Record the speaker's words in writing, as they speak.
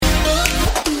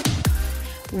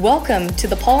Welcome to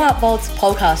the Pole Art Vault's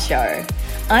Polecast show.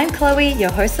 I'm Chloe,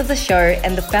 your host of the show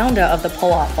and the founder of the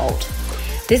Pole Art Vault.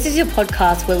 This is your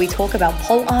podcast where we talk about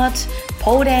pole art,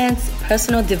 pole dance,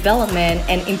 personal development,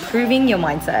 and improving your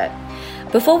mindset.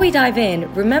 Before we dive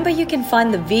in, remember you can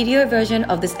find the video version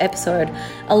of this episode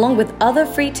along with other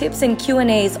free tips and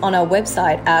Q&As on our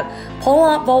website at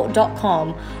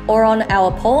poleartvault.com or on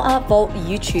our Pole Art Vault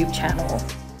YouTube channel.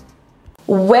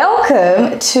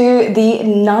 Welcome to the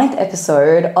 9th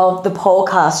episode of the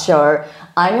Polecast show.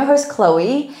 I'm your host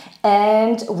Chloe,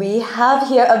 and we have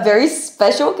here a very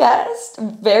special guest,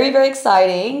 very, very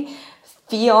exciting,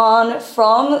 Fion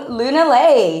from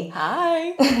Lunalae.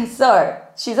 Hi. So,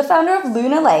 she's a founder of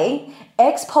Lunalae,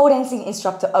 ex-pole dancing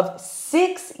instructor of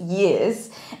 6 years,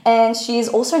 and she's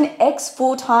also an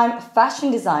ex-full-time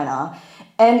fashion designer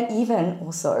and even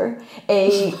also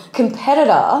a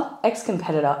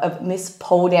ex-competitor of Miss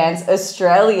Pole Dance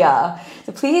Australia.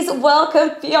 So please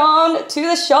welcome Fion to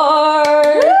the show.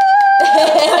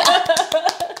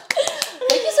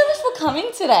 Thank you so much for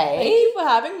coming today. Thank you for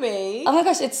having me. Oh my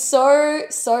gosh, it's so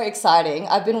exciting.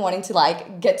 I've been wanting to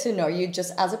get to know you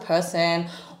just as a person.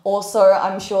 Also,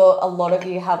 I'm sure a lot of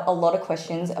you have a lot of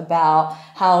questions about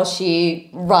how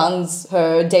she runs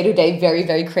her day-to-day very,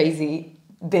 very crazy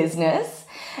business.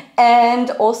 And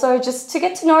also just to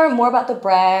get to know more about the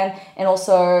brand, and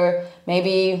also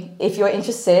maybe if you're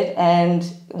interested and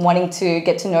wanting to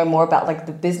get to know more about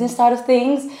the business side of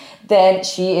things, then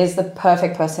she is the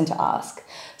perfect person to ask.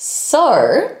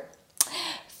 So,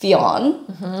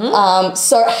 Fion,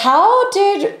 so how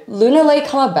did Lunalae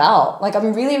come about?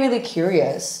 I'm really, really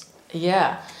curious.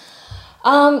 Yeah.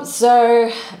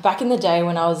 So back in the day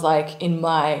when I was in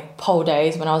my pole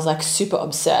days, when I was super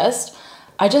obsessed,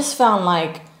 I just found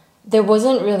there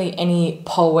wasn't really any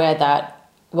pole wear that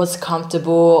was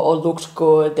comfortable or looked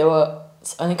good. There were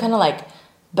only kind of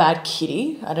Bad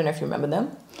Kitty. I don't know if you remember them.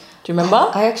 Do you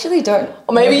remember? I actually don't.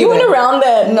 Or maybe you weren't around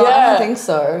then. No, yeah. I don't think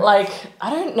so. I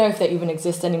don't know if they even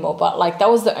exist anymore, but that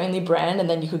was the only brand, and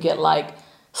then you could get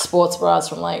sports bras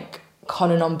from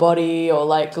Conan on Body or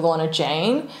Lorna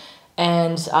Jane.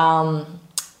 And so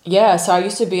I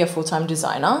used to be a full-time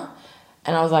designer,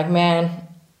 and I was man,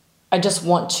 I just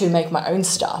want to make my own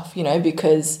stuff,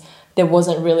 because there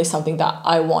wasn't really something that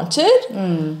I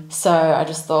wanted. So I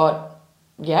just thought,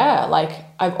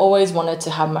 I've always wanted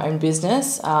to have my own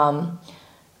business. I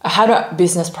had a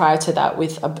business prior to that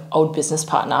with an old business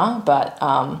partner, but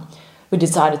we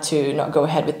decided to not go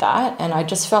ahead with that. And I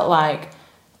just felt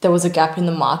there was a gap in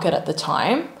the market at the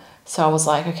time. So I was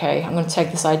okay, I'm going to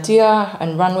take this idea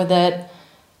and run with it.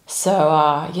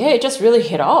 So it just really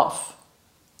hit off.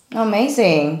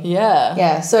 Amazing. Yeah.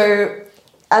 Yeah. So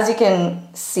as you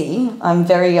can see, I'm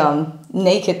very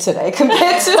naked today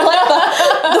compared to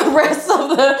the rest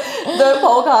of the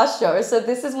podcast show. So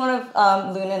this is one of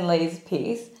Lunalae's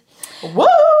piece. Woo!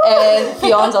 And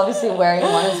Fion's obviously wearing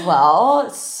one as well.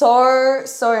 So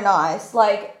nice.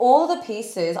 All the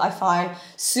pieces I find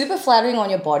super flattering on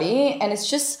your body, and it's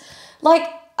just I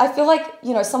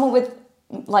feel someone with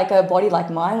a body like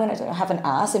mine, when I don't have an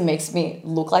ass, it makes me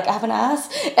look like I have an ass,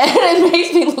 and it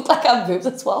makes me look like I have boobs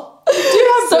as well. Do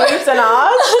you have boobs and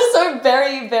ass? So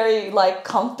very, very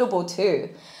comfortable too.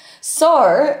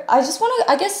 So I just want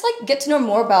to, I guess, get to know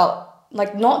more about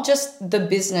not just the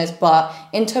business, but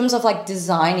in terms of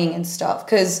designing and stuff,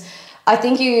 because I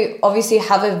think you obviously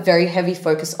have a very heavy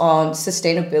focus on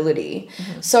sustainability.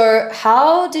 So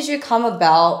how did you come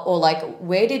about, or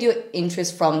where did your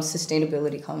interest from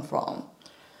sustainability come from?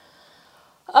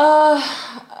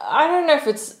 I don't know if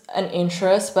it's an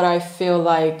interest, but I feel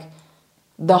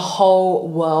the whole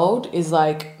world is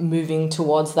moving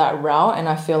towards that route, and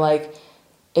I feel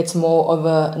it's more of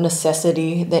a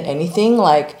necessity than anything,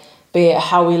 be it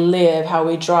how we live, how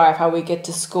we drive, how we get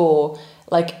to school,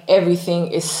 everything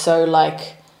is so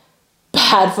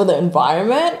bad for the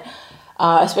environment,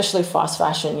 especially fast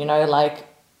fashion,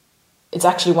 it's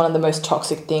actually one of the most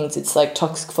toxic things. It's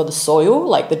toxic for the soil,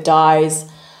 the dyes.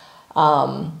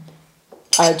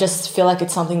 I just feel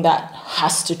it's something that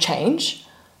has to change.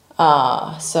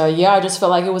 I just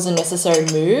felt it was a necessary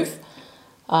move.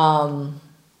 And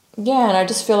I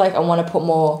just feel I want to put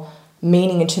more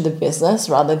meaning into the business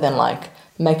rather than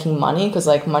making money, because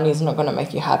money is not going to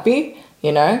make you happy,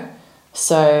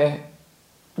 So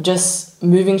just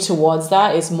moving towards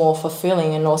that is more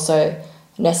fulfilling and also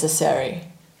necessary.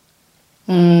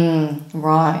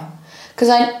 Right. Because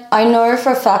I know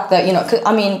for a fact that,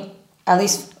 at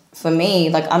least for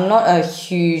me, I'm not a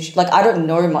huge, I don't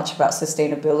know much about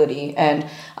sustainability, and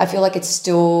I feel it's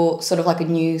still sort of a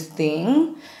new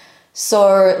thing.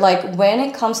 So when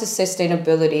it comes to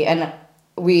sustainability, and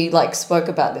we like spoke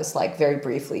about this like very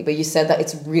briefly, but you said that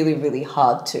it's really, really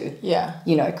hard to,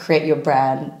 you know, create your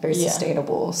brand very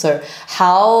sustainable. So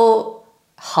how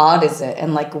hard is it?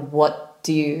 And like, what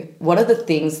are the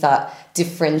things that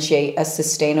differentiate a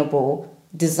sustainable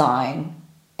design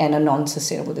and a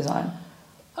non-sustainable design?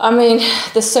 I mean,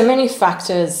 there's so many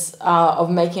factors of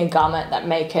making a garment that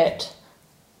make it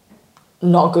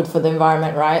not good for the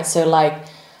environment, right? So like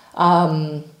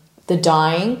the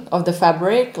dyeing of the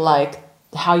fabric, like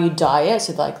how you dye it.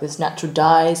 So like there's natural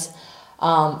dyes,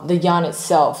 the yarn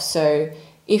itself. So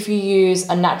if you use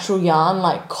a natural yarn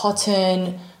like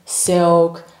cotton,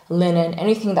 silk, linen,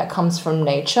 anything that comes from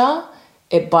nature,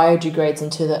 it biodegrades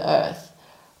into the earth.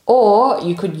 Or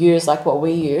you could use like what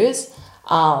we use,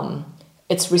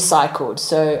 it's recycled.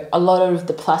 So a lot of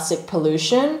the plastic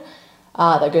pollution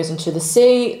that goes into the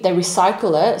sea, they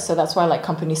recycle it. So that's why like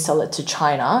companies sell it to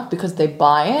China, because they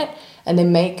buy it and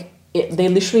they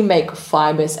literally make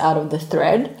fibers out of the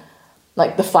thread,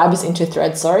 like the fibers into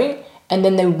thread, and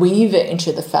then they weave it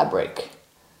into the fabric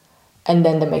and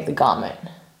then they make the garment.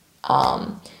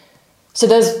 So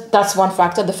that's one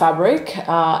factor, the fabric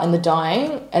and the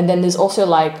dyeing. And then there's also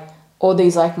like all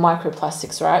these like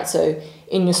microplastics, right? So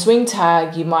in your swing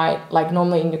tag, you might, like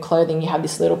normally in your clothing, you have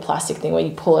this little plastic thing where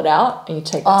you pull it out and you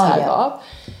take the tag off.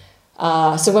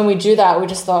 So when we do that, we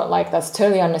just thought like that's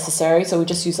totally unnecessary. So we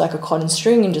just use like a cotton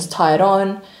string and just tie it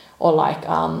on, or like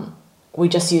we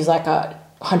just use like a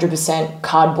 100%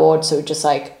 cardboard. So just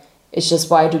like, it's just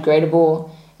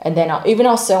biodegradable. And then even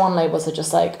our sew-on labels are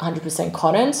just like 100%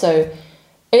 cotton. So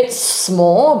it's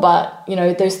small, but you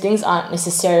know, those things aren't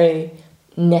necessarily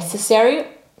necessary.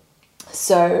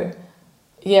 So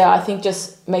yeah, I think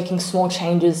just making small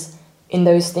changes in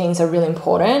those things are really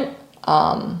important.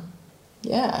 Does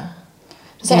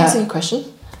that answer your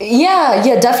question? Yeah,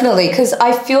 definitely. Because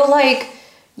I feel like,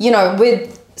 you know,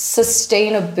 with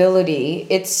sustainability,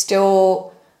 it's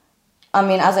still, I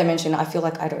mean, as I mentioned, I feel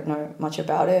like I don't know much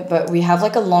about it, but we have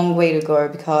like a long way to go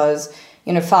because,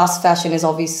 you know, fast fashion is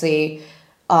obviously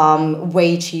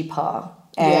way cheaper.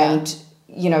 And,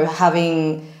 you know,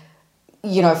 having,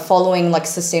 you know, following like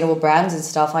sustainable brands and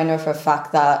stuff, I know for a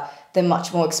fact that they're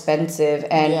much more expensive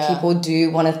and people do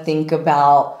want to think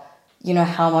about, you know,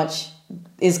 how much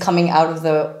is coming out of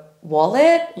the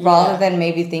wallet rather than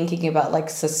maybe thinking about like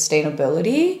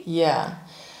sustainability. Yeah.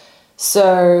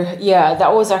 So yeah,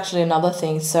 that was actually another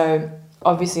thing. So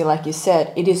obviously, like you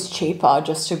said, it is cheaper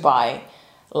just to buy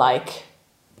like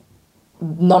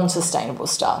non-sustainable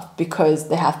stuff because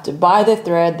they have to buy the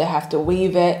thread, they have to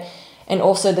weave it, and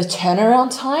also the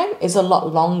turnaround time is a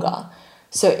lot longer.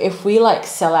 So if we like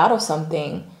sell out of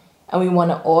something and we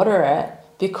want to order it,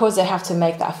 because they have to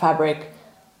make that fabric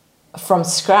from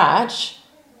scratch,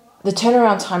 the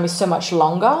turnaround time is so much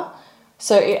longer.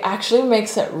 So it actually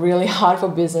makes it really hard for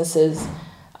businesses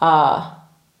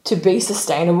to be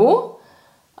sustainable.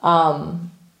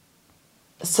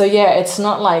 So yeah, it's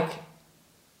not like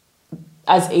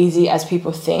as easy as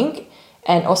people think.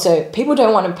 And also people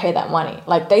don't want to pay that money.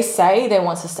 Like they say they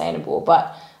want sustainable,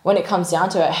 but when it comes down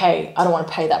to it, hey, I don't want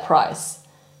to pay that price,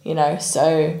 you know?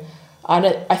 So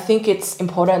I think it's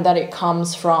important that it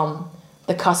comes from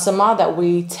the customer, that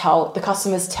the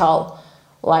customers tell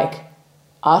like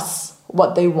us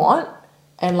what they want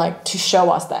and like to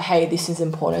show us that, hey, this is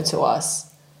important to us.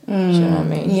 Do you know what I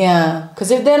mean? Yeah.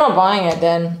 Because if they're not buying it,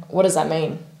 then what does that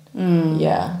mean?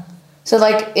 Yeah. So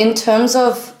like in terms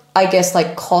of, I guess,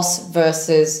 like cost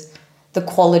versus the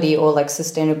quality or like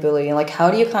sustainability, like how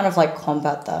do you kind of like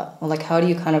combat that? Or like how do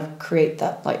you kind of create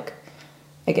that like,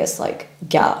 I guess, like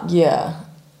gap? Yeah.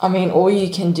 I mean, all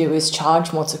you can do is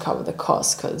charge more to cover the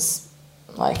cost because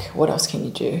like what else can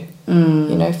you do?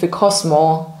 You know, if it costs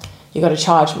more, you got to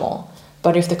charge more.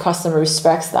 But if the customer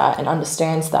respects that and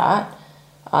understands that,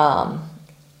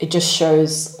 it just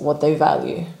shows what they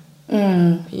value.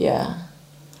 Yeah.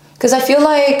 Because I feel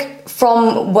like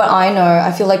from what I know,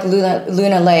 I feel like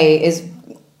Lunalae is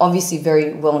obviously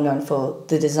very well known for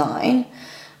the design.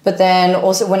 But then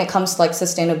also when it comes to like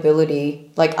sustainability,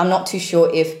 like I'm not too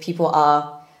sure if people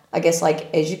are, I guess, like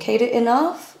educated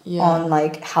enough on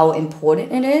like how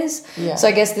important it is. So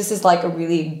I guess this is like a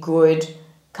really good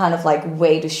kind of like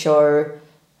way to show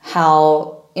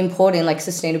how important like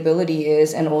sustainability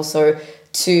is, and also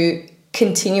to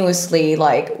continuously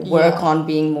like work on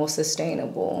being more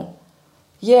sustainable.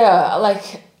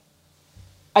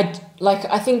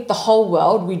 I think the whole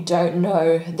world, we don't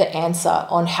know the answer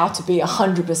on how to be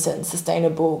 100%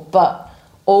 sustainable, but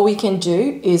all we can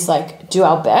do is like do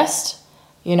our best,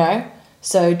 you know?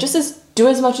 So do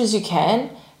as much as you can,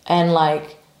 and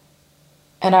like,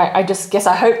 and I just guess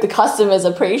I hope the customers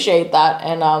appreciate that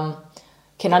and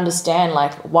can understand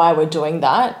like why we're doing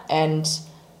that. And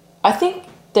I think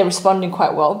they're responding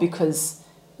quite well because,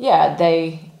 yeah,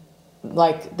 they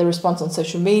like the response on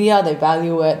social media, they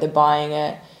value it, they're buying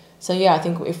it. So yeah, I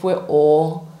think if we're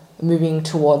all moving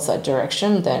towards that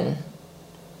direction, then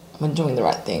we're doing the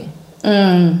right thing.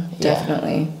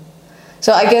 Definitely.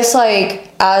 So I guess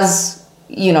like as,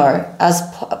 you know, as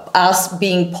us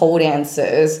being pole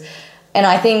dancers, and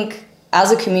I think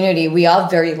as a community, we are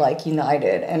very like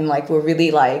united and like we're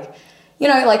really like, you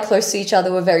know, like close to each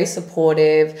other. We're very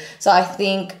supportive. So I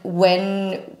think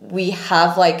when we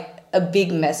have like a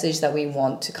big message that we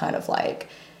want to kind of like,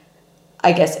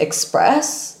 I guess,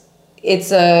 express,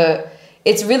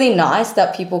 it's really nice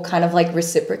that people kind of like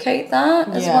reciprocate that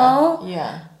as well.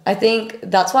 Yeah. I think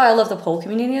that's why I love the pole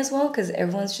community as well, because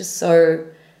everyone's just so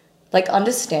like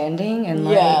understanding and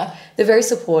like they're very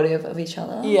supportive of each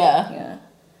other. Yeah.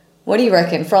 What do you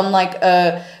reckon from like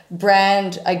a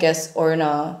brand, I guess,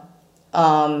 owner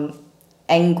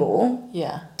angle?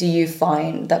 Yeah. Do you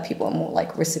find that people are more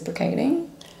like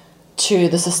reciprocating to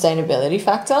the sustainability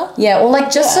factor? Yeah, or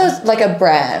like just as like a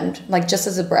brand, like just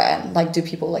as a brand, like do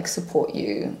people like support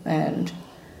you and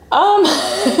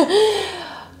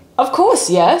of course,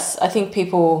 yes. I think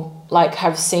people like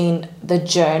have seen the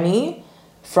journey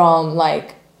from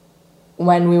like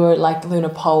when we were like Lunar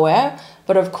Pole Wear,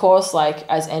 but of course, like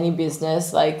as any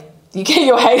business, like you get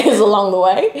your haters along the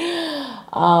way.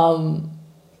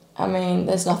 I mean,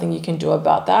 there's nothing you can do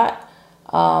about that.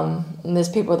 And there's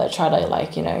people that try to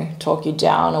like, you know, talk you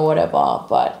down or whatever,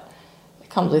 but it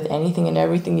comes with anything and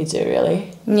everything you do,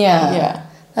 really. Yeah,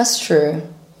 that's true.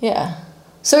 Yeah.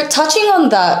 So touching on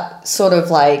that sort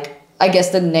of like, I guess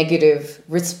the negative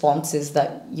responses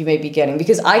that you may be getting,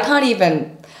 because I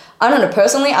don't know,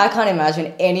 personally, I can't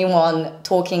imagine anyone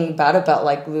talking bad about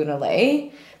like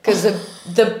Lunalae, because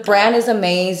the brand is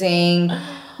amazing.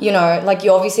 You know, like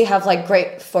you obviously have like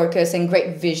great focus and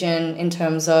great vision in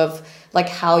terms of like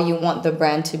how you want the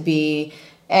brand to be,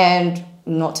 and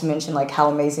not to mention like how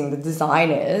amazing the design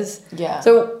is. Yeah.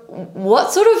 So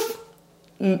what sort of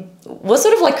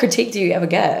like critique do you ever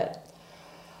get?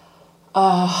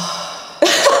 I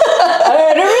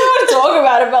don't really want to talk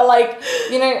about it, but like,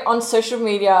 you know, on social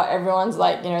media, everyone's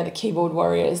like, you know, the keyboard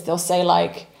warriors, they'll say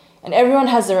like, and everyone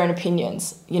has their own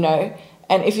opinions, you know,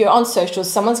 and if you're on social,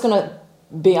 someone's going to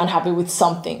be unhappy with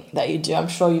something that you do. I'm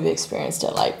sure you've experienced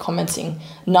it, like commenting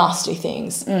nasty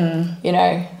things, you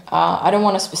know. I don't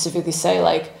want to specifically say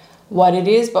like what it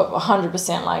is, but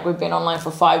 100% like we've been online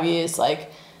for 5 years,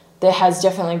 like there has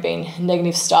definitely been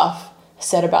negative stuff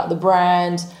said about the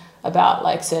brand, about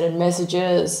like certain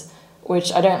messages,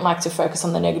 which I don't like to focus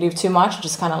on the negative too much.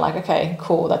 Just kind of like, okay,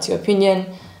 cool, that's your opinion.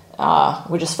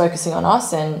 We're just focusing on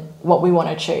us and what we want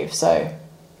to achieve. So,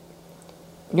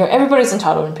 you know, everybody's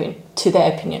entitled to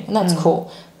their opinion, and that's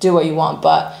cool. Do what you want,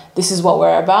 but this is what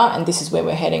we're about and this is where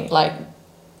we're heading. Like,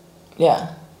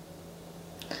 yeah.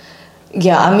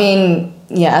 Yeah, I mean,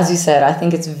 yeah, as you said, I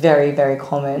think it's very, very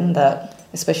common that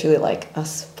especially like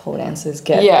us pole dancers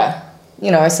get,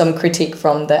 you know, some critique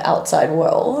from the outside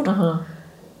world.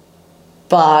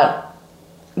 But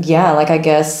yeah, like I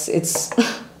guess it's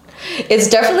it's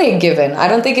definitely a given. I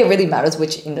don't think it really matters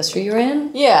which industry you're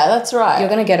in. Yeah, that's right. You're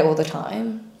going to get it all the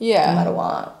time. Yeah. No matter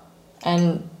what.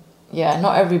 And yeah,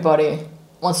 not everybody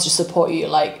wants to support you.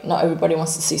 Like, not everybody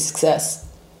wants to see success.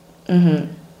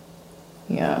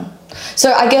 Yeah.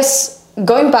 So I guess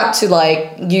going back to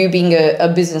like you being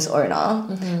a business owner,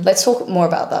 let's talk more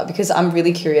about that, because I'm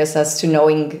really curious as to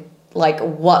knowing like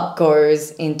what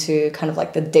goes into kind of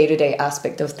like the day-to-day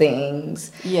aspect of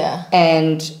things. Yeah.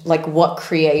 And like what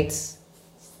creates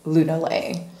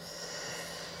Lunalae.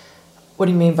 What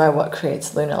do you mean by what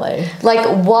creates Lunalae? Like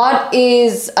what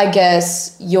is, I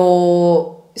guess,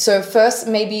 so first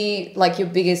maybe like your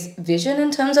biggest vision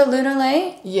in terms of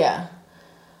Lunalae? Yeah.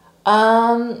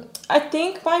 I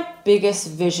think my biggest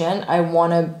vision, I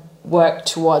want to work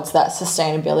towards that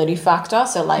sustainability factor.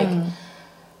 So like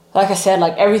I said,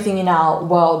 like everything in our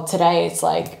world today, it's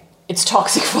like, it's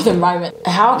toxic for the environment.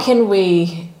 How can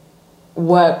we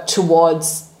work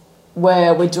towards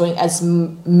where we're doing as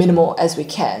minimal as we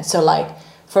can? So like,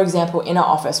 for example, in our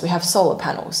office, we have solar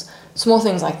panels, small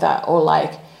things like that, or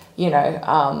like, you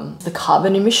know, the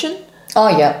carbon emission. Oh,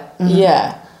 yeah.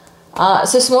 Yeah.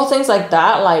 So small things like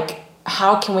that, like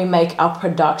how can we make our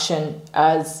production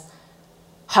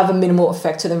have a minimal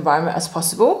effect to the environment as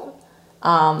possible?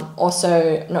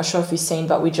 Also, not sure if you've seen,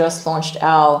 but we just launched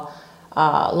our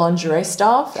lingerie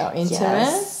stuff, our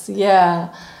intimates.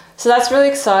 Yeah. So that's really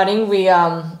exciting.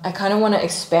 I kind of want to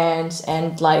expand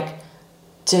and like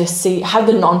to have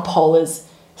the non-polars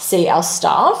see our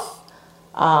stuff.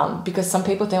 because some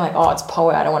people think like, oh, it's Poe,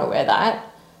 I don't want to wear that.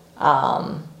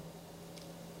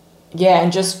 Yeah,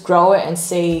 and just grow it and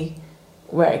see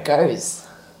where it goes.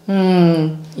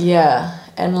 Yeah,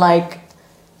 and like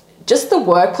just the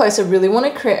workplace, I really want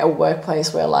to create a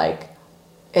workplace where like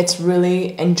it's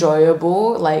really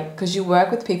enjoyable, like because you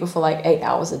work with people for like 8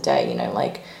 hours a day, you know,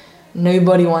 like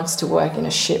nobody wants to work in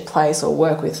a shit place or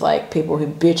work with like people who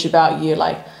bitch about you.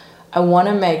 Like I want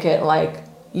to make it like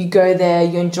you go there,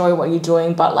 you enjoy what you're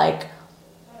doing, but like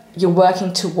you're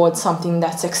working towards something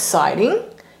that's exciting,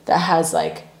 that has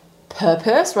like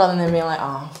purpose, rather than being like,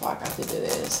 oh fuck, I have to do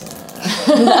this.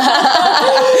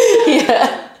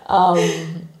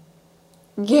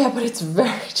 Yeah, but it's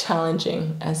very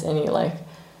challenging, as any like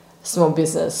small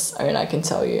business owner, I can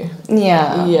tell you.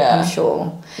 Yeah, I'm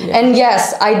sure. Yeah. And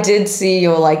yes, I did see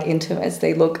your like intimates.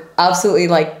 They look absolutely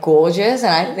like gorgeous,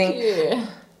 and I think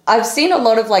I've seen a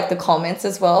lot of like the comments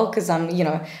as well, because I'm, you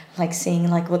know, like seeing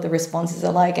like what the responses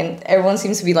are like, and everyone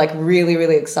seems to be like really,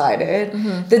 really excited.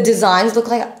 The designs look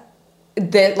like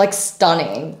they're like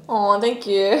stunning. Oh, thank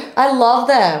you. I love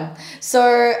them.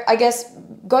 So I guess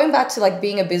going back to like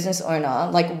being a business owner,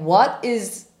 like what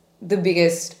is the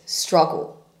biggest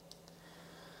struggle?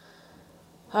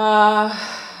 I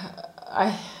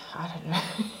don't know.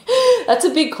 That's a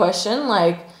big question.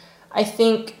 Like, I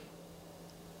think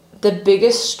the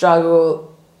biggest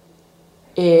struggle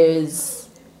is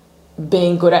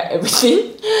being good at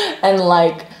everything. And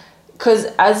like, because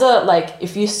as a, like,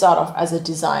 if you start off as a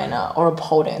designer or a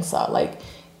pole dancer, like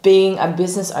being a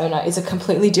business owner is a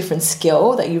completely different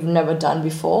skill that you've never done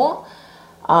before.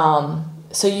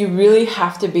 So you really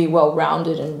have to be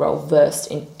well-rounded and well-versed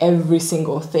in every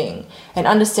single thing and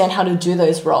understand how to do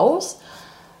those roles.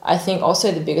 I think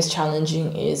also the biggest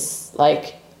challenging is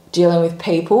like dealing with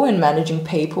people and managing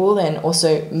people, and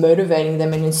also motivating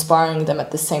them and inspiring them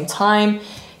at the same time,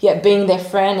 yet being their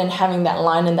friend and having that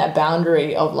line and that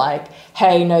boundary of like,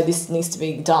 hey, no, this needs to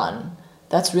be done.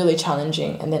 That's really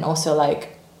challenging. And then also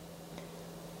like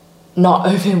not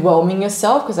overwhelming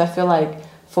yourself, because I feel like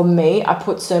for me, I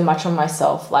put so much on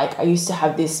myself. Like I used to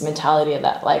have this mentality of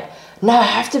that, like, no, I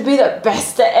have to be the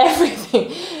best at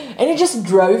everything. And it just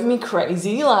drove me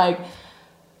crazy. Like,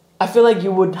 I feel like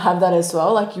you would have that as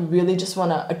well. Like you really just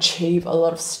want to achieve a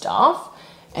lot of stuff.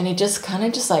 And it just kind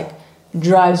of just like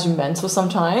drives you mental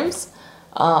sometimes.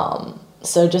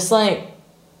 So just like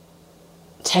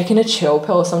taking a chill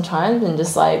pill sometimes and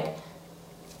just like,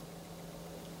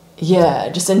 yeah,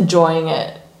 just enjoying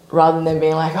it, rather than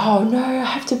being like, oh no, I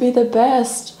have to be the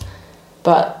best.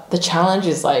 But the challenge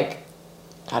is like,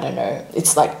 I don't know,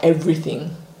 it's like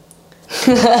everything. I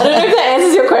don't know if that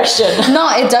answers your question. No,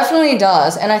 it definitely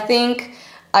does. And I think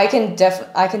I can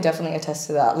definitely attest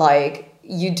to that. Like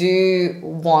you do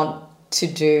want to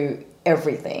do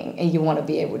everything and you want to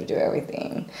be able to do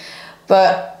everything.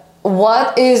 But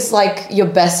what is like your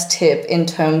best tip in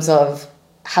terms of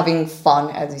having fun,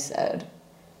 as you said?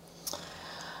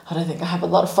 I don't think I have a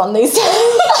lot of fun these days.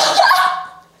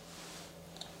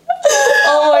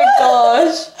 Oh my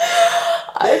gosh.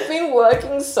 I've been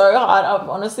working so hard. I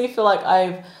honestly feel like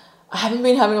I haven't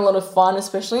been having a lot of fun,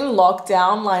 especially in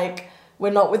lockdown. Like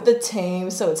we're not with the team,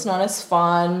 so it's not as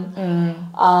fun.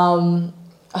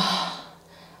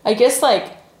 I guess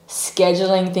like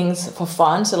scheduling things for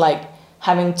fun, so like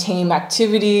having team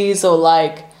activities or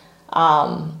like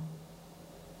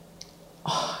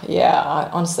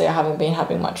honestly, I haven't been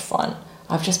having much fun.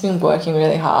 I've just been working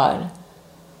really hard.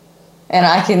 And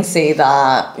I can see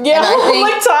that. Yeah, I'm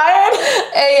like tired.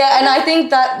 Yeah, and I think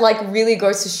that like really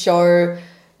goes to show,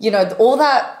 you know,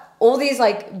 all these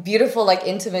like beautiful like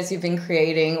intimates you've been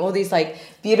creating, all these like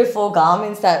beautiful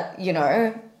garments that, you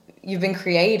know, you've been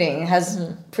creating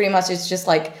has pretty much, it's just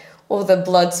like all the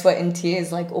blood, sweat and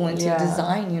tears like all into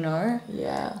design, you know?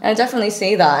 Yeah. And I definitely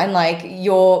see that. And like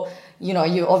you know,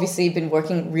 you've obviously been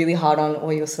working really hard on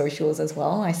all your socials as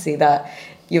well. I see that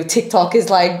your TikTok is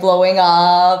like blowing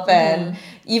up and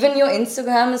even your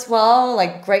Instagram as well,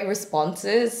 like great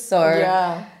responses.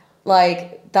 So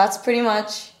like that's pretty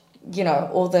much, you know,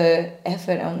 all the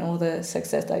effort and all the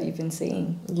success that you've been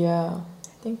seeing. Yeah.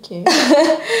 Thank you.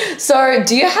 So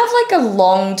do you have like a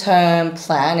long-term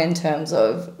plan in terms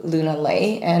of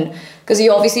Lunalae? And because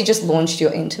you obviously just launched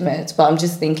your intimates, but I'm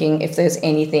just thinking if there's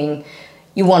anything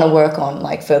you want to work on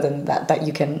like further than that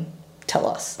you can tell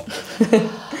us.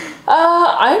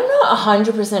 I'm not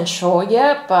 100% sure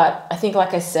yet, but I think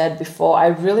like I said before,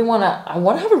 I want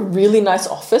to have a really nice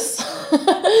office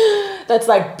that's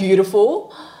like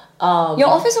beautiful. Your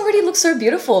office already looks so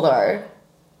beautiful though.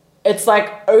 It's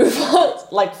like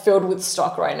like filled with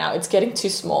stock right now. It's getting too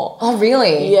small. Oh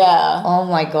really? Yeah. Oh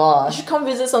my gosh. You should come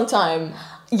visit sometime.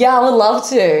 Yeah, I would love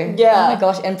to. Yeah. Oh my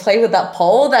gosh, and play with that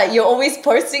pole that you're always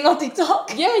posting on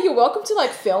TikTok. Yeah, you're welcome to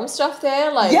like film stuff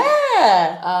there. Like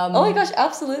Yeah. Oh my gosh,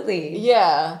 absolutely.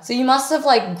 yeah. So you must have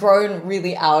like grown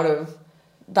really out of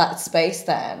that space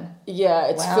then. Yeah,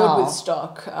 it's Wow. filled with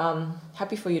stock.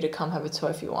 Happy for you to come have a tour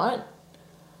if you want.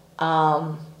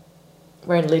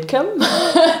 We're in Lidcombe.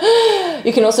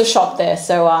 You can also shop there.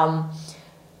 So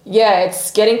yeah,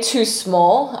 it's getting too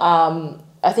small.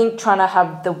 I think trying to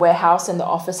have the warehouse and the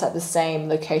office at the same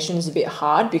location is a bit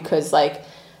hard because like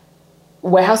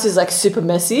warehouse is like super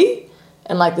messy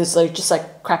and like there's like just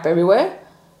like crap everywhere.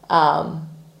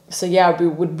 So yeah, we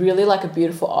would really like a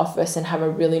beautiful office and have a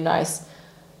really nice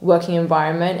working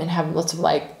environment and have lots of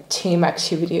like team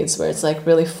activities where it's like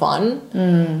really fun.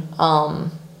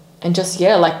 And just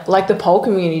yeah, like the pole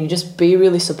community, just be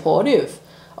really supportive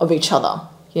of each other,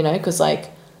 you know, because like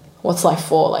what's life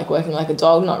for? Like working like a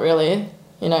dog? Not really,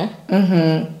 you know.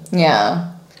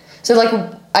 Yeah. So like,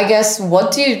 I guess,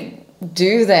 what do you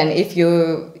do then if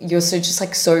you're so just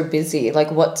like so busy? Like,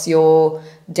 what's your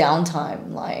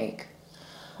downtime like?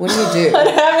 What do you do? I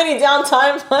don't have any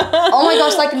downtime. Oh my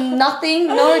gosh, like nothing,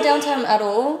 no downtime at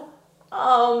all.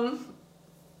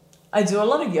 I do a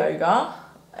lot of yoga.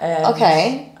 And,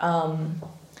 Okay.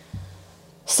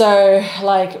 So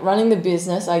like running the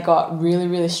business, I got really,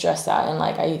 really stressed out and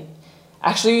like I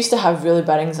actually used to have really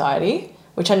bad anxiety,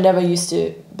 which I never used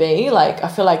to be. Like I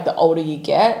feel like the older you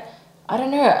get, I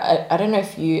don't know. I don't know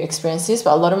if you experience this,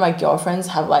 but a lot of my girlfriends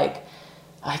have like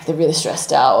they're really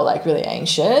stressed out or like really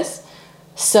anxious.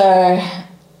 So I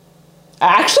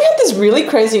actually had this really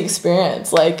crazy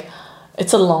experience. Like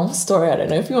it's a long story. I don't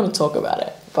know if you want to talk about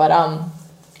it, but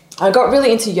I got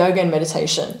really into yoga and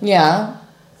meditation. Yeah.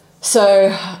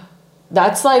 So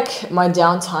that's like my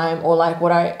downtime or like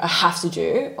what I have to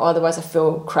do, or otherwise I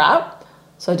feel crap.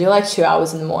 So I do like 2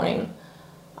 hours in the morning.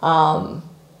 I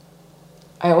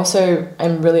also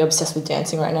am really obsessed with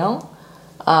dancing right now.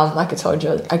 Like I told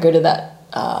you, I go to that.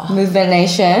 Movement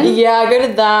Nation. Yeah, I go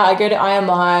to that. I go to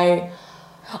IMI.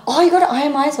 Oh, you go to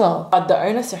IMI as well. The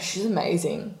owner, she's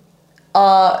amazing.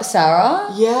 Sarah?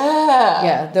 Yeah.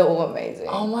 Yeah, they're all amazing.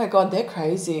 Oh my God, they're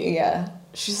crazy. Yeah.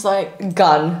 She's like,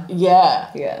 Gun.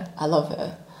 yeah. Yeah. I love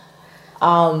her.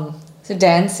 So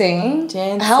dancing.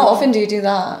 Dancing. How often do you do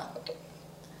that?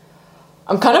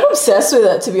 I'm kind of obsessed with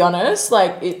it, to be honest.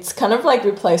 Like, it's kind of like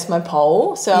replaced my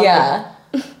pole. So Yeah.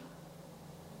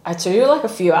 I do like a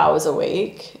few hours a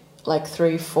week, like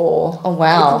 3, 4. Oh,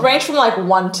 wow. It could range from like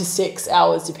 1 to 6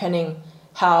 hours, depending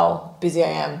how busy I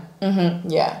am. Mm-hmm.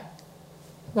 Yeah.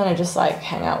 Then I just like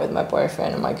hang out with my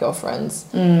boyfriend and my girlfriends.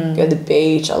 Go to the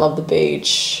beach. I love the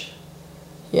beach.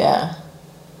 Yeah.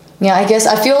 Yeah, I guess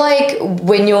I feel like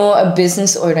when you're a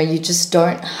business owner, you just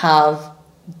don't have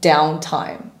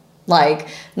downtime. Like,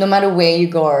 no matter where you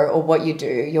go or what you do,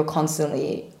 you're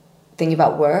constantly thinking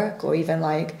about work or even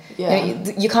like, Yeah.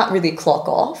 you can't really clock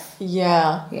off.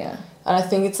 Yeah. Yeah. And I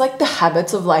think it's like the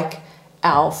habits of like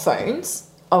our phones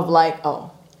of like,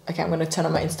 oh, okay, I'm going to turn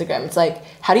on my Instagram. It's like,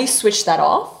 how do you switch that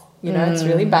off? You know, it's a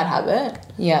really bad habit.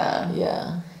 Yeah.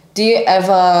 Yeah. Do you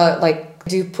ever like,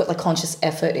 do you put like conscious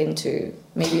effort into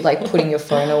maybe like putting your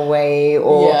phone away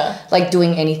or Yeah. like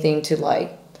doing anything to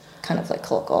like kind of like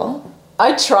clock off?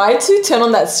 I tried to turn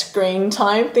on that screen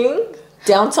time thing,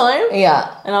 downtime.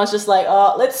 Yeah. And I was just like,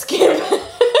 oh, let's skip.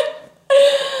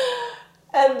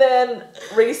 And then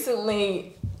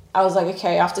recently I was like,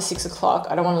 okay, after 6 o'clock,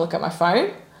 I don't want to look at my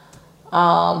phone.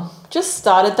 Just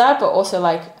started that, but also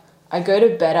like I go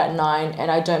to bed at 9 and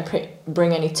I don't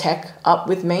bring any tech up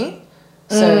with me.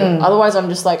 So otherwise I'm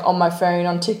just like on my phone,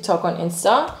 on TikTok, on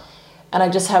Insta, and I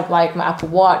just have like my Apple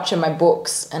Watch and my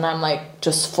books and I'm like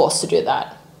just forced to do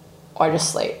that or I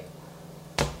just sleep.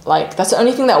 Like that's the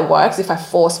only thing that works if I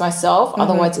force myself.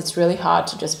 Otherwise it's really hard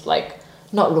to just like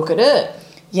not look at it.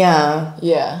 Yeah.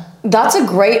 Yeah. That's a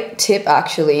great tip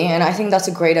actually, and I think that's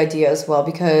a great idea as well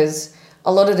because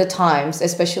a lot of the times,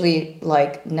 especially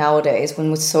like nowadays when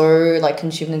we're so like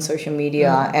consumed in social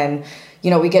media and you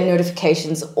know we get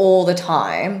notifications all the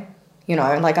time, you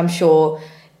know, like I'm sure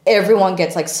everyone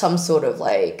gets like some sort of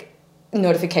like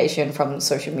notification from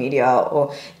social media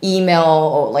or email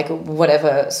or like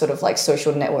whatever sort of like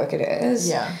social network it is.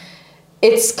 Yeah.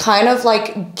 It's kind of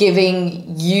like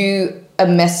giving you a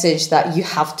message that you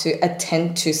have to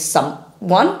attend to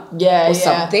someone or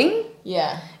something.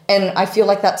 Yeah. And I feel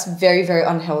like that's very, very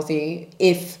unhealthy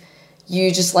if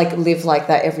you just like live like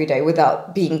that every day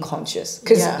without being conscious.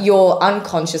 Because your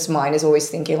unconscious mind is always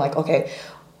thinking like, okay,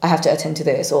 I have to attend to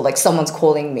this, or like someone's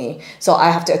calling me, so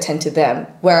I have to attend to them.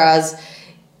 Whereas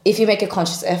if you make a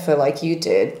conscious effort like you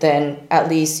did, then at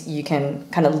least you can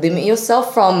kind of limit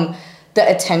yourself from the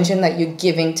attention that you're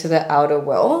giving to the outer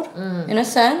world in a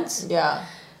sense. Yeah.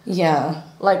 Yeah.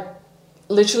 Like,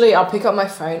 literally, I'll pick up my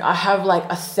phone. I have like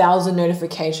 1,000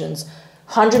 notifications,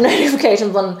 100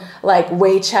 notifications on like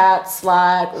WeChat,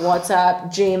 Slack, WhatsApp,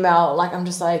 Gmail. Like, I'm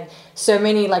just like, so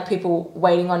many like people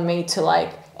waiting on me to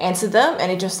like answer them.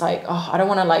 And it just like, oh, I don't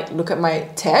want to like look at my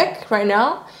tech right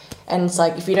now. And it's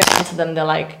like, if you don't answer them, they're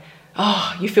like,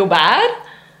 oh, you feel bad?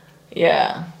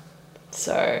 Yeah.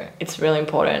 So it's really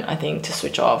important, I think, to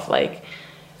switch off. Like,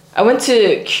 I went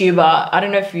to Cuba. I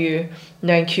don't know if you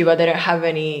know, in Cuba, they don't have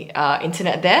any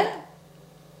internet there.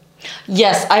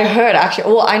 Yes, I heard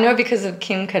actually. Well, I know because of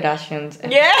Kim Kardashian's.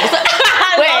 Yeah.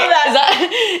 I love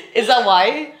that. Is that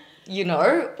why you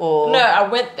know? Or No, I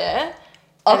went there.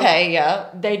 Okay, yeah.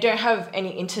 They don't have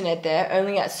any internet there,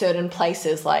 only at certain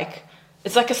places. Like,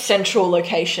 it's like a central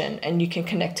location and you can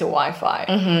connect to Wi-Fi.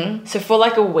 Mm-hmm. So for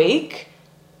like a week,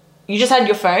 you just had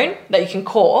your phone that you can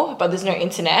call, but there's no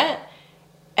internet.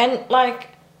 And like,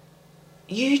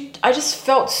 I just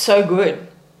felt so good,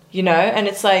 you know? And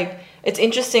it's like, it's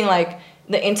interesting, like,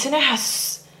 the internet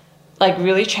has like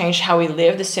really changed how we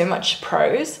live. There's so much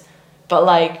pros, but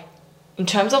like, in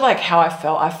terms of like how I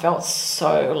felt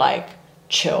so like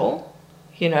chill,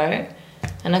 you know?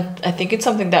 And I think it's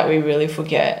something that we really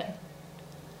forget.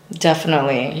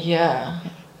 Definitely. Yeah.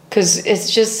 Because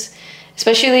it's just,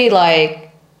 especially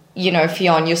like, you know,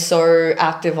 Fion, you're so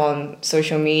active on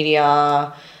social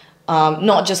media,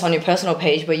 not just on your personal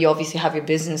page, but you obviously have your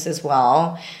business as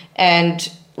well.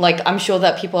 And like, I'm sure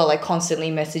that people are like constantly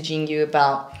messaging you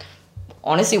about,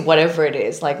 honestly, whatever it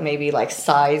is, like maybe like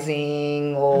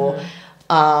sizing or,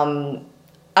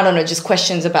 I don't know, just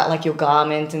questions about like your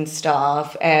garment and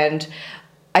stuff. And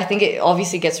I think it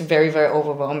obviously gets very, very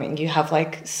overwhelming. You have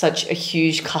like such a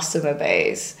huge customer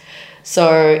base.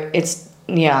 So it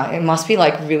must be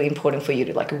like really important for you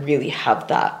to like really have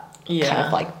that kind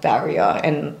of like barrier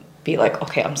and be like,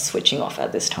 okay, I'm switching off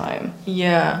at this time.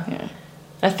 Yeah.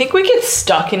 I think we get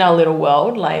stuck in our little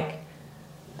world, like,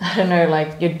 I don't know,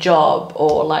 like your job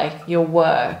or like your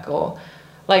work, or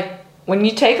like when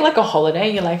you take like a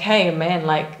holiday, you're like, hey man,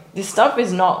 like this stuff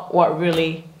is not what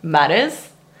really matters.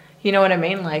 You know what I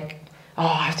mean? Like, oh,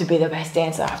 I have to be the best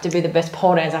dancer, I have to be the best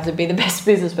pole dancer, I have to be the best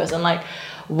business person. Like,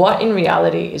 what in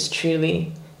reality is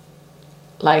truly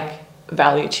like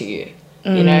value to you?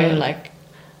 You know, like,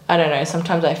 I don't know,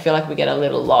 sometimes I feel like we get a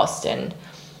little lost and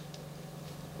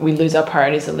we lose our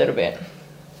priorities a little bit.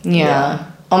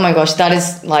 Yeah. Oh my gosh, that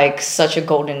is like such a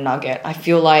golden nugget. I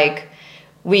feel like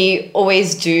we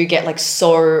always do get like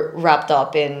so wrapped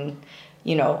up in,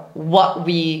 you know, what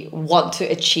we want to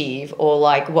achieve or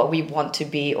like what we want to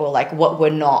be or like what we're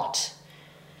not.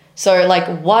 So like,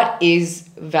 what is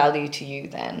value to you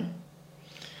then?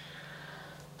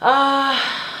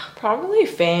 Probably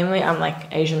family. I'm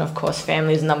like Asian, of course.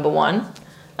 Family is number one.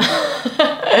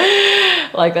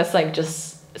 Like, that's like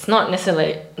just, it's not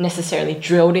necessarily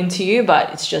drilled into you,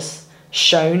 but it's just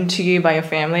shown to you by your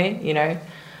family, you know.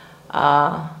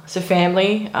 So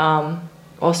family.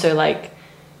 Also like,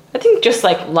 I think just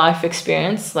like life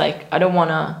experience. Like, I don't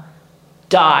want to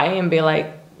die and be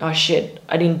like, oh shit,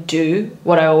 I didn't do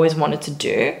what I always wanted to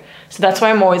do. So that's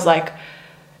why I'm always like,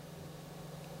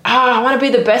 I want to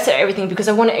be the best at everything because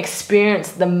I want to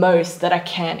experience the most that I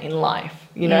can in life.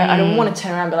 You know, I don't want to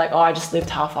turn around and be like, oh, I just lived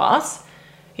half-assed.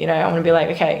 You know, I want to be like,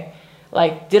 okay,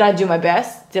 like, did I do my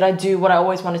best? Did I do what I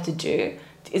always wanted to do?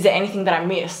 Is there anything that I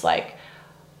missed? Like,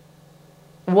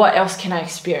 what else can I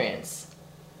experience?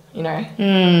 You know?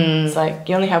 It's like,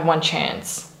 you only have one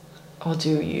chance. Or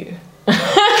do you?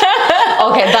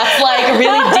 Okay, that's like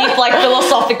really deep, like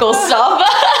philosophical stuff.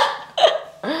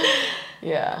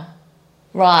 Yeah.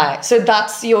 Right. So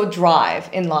that's your drive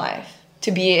in life,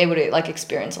 to be able to like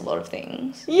experience a lot of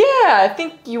things. Yeah, I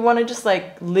think you want to just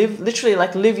like live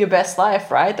your best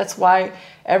life, right? That's why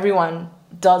everyone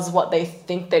does what they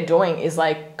think they're doing is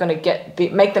like gonna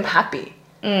make them happy.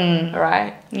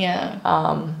 Right? Yeah.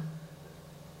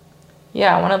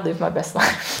 Yeah, I want to live my best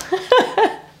life.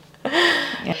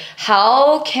 Yeah.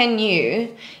 How can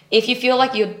you, if you feel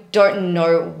like you don't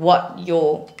know what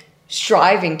you're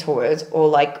striving towards or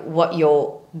like what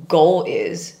your goal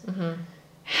is,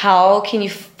 how can you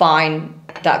find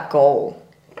that goal?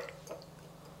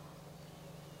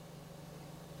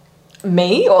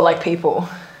 Me or like people?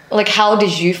 Like, how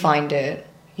did you find it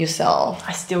yourself?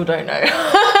 I still don't know.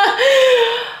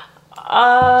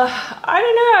 I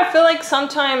don't know. I feel like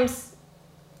sometimes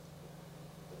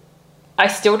I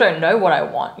still don't know what I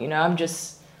want, you know?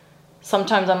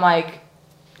 Sometimes I'm like,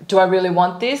 do I really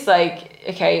want this? Like,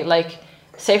 okay, like,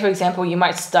 say for example, you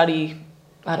might study,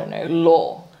 I don't know,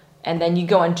 law, and then you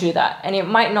go and do that, and it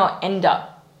might not end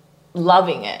up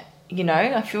loving it, you know?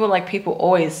 I feel like people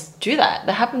always do that.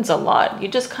 That happens a lot.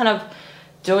 You're just kind of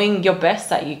doing your best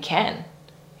that you can,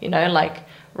 you know? Like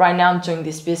right now I'm doing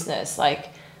this business. Like,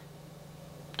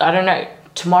 I don't know,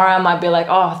 tomorrow I might be like,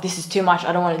 oh, this is too much.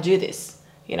 I don't want to do this,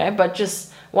 you know? But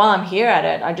just while I'm here at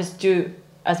it, I just do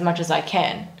as much as I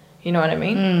can. You know what I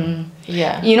mean?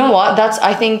 Yeah. You know what?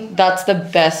 I think that's the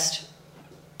best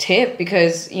tip,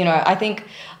 because, you know, I think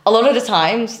a lot of the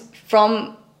times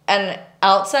from an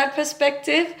outside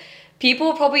perspective,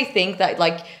 people probably think that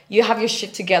like you have your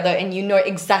shit together and you know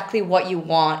exactly what you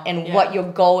want and what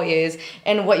your goal is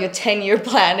and what your 10-year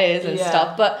plan is and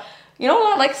stuff. But you know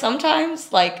what? Like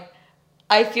sometimes like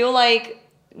I feel like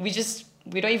we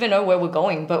don't even know where we're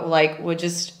going, but like we're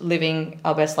just living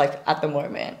our best life at the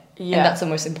moment. Yeah. And that's the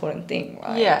most important thing,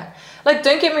 right? Yeah. Like,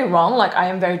 don't get me wrong. Like, I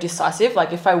am very decisive.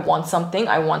 Like, if I want something,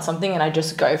 I want something and I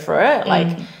just go for it.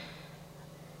 Like,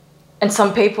 and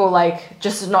some people, like,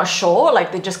 just not sure.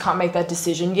 Like, they just can't make that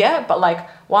decision yet. But, like,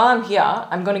 while I'm here,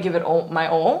 I'm going to give it all my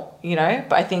all, you know?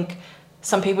 But I think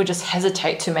some people just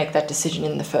hesitate to make that decision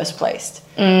in the first place.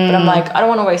 But I'm like, I don't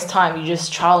want to waste time. You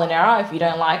just trial and error. If you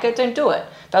don't like it, don't do it.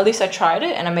 But at least I tried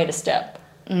it and I made a step.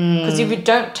 Because if you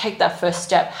don't take that first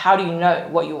step, how do you know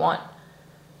what you want?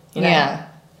 You know? Yeah,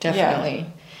 definitely.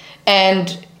 Yeah.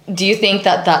 And do you think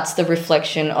that that's the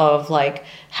reflection of like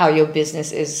how your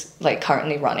business is like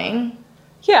currently running?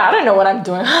 Yeah, I don't know what I'm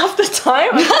doing half the time.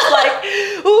 I'm just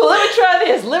like, ooh,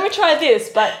 let me try this.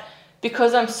 But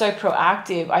because I'm so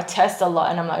proactive, I test a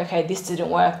lot and I'm like, okay, this didn't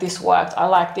work, this worked, I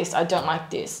like this, I don't like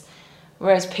this.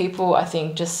 Whereas people, I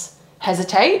think, just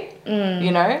hesitate,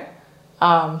 you know?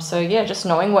 So yeah, just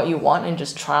knowing what you want and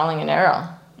just trialing and error.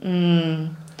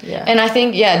 Yeah. And I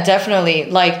think, yeah, definitely,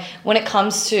 like when it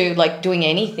comes to like doing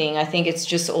anything, I think it's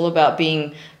just all about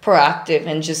being proactive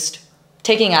and just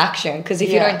taking action. Because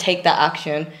if you don't take that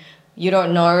action, you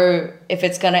don't know if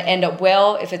it's going to end up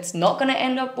well, if it's not going to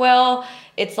end up well.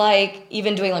 It's like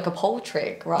even doing like a pole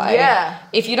trick, right? Yeah.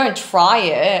 If you don't try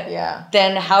it,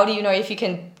 then how do you know if you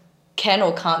can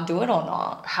or can't do it or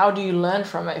not? How do you learn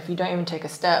from it if you don't even take a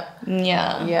step?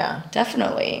 Yeah,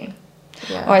 definitely.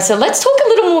 All right, so let's talk a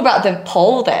little more about the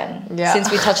pole then,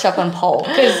 since we touched up on pole,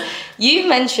 because you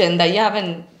mentioned that you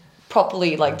haven't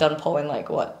properly like done pole in like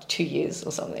what, 2 years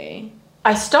or something.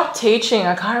 I stopped teaching.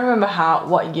 I can't remember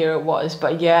what year it was,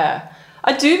 but yeah,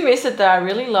 I do miss it though. I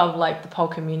really love like the pole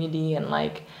community and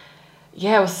like,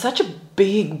 yeah, it was such a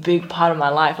big part of my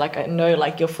life. Like I know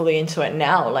like you're fully into it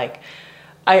now. Like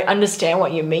I understand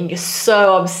what you mean. You're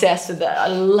so obsessed with it. I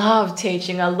love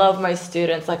teaching. I love my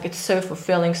students. Like it's so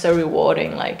fulfilling, so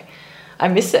rewarding. Like I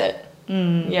miss it.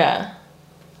 Yeah.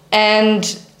 And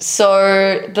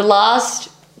so the last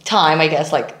time, I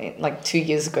guess, like 2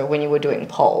 years ago when you were doing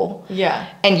pole.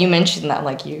 Yeah. And you mentioned that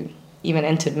like you even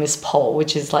entered Miss Pole,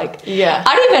 which is like, yeah,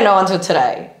 I didn't even know until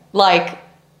today. Like,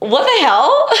 what the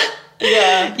hell?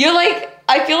 Yeah. You're like,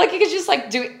 I feel like you could just like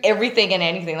do everything and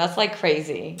anything. That's like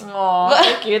crazy. Oh,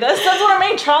 thank you. That's what I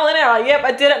mean. Trial and error. Yep,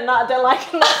 I did it. Not don't like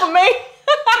it. Not for me.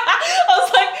 I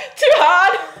was like, too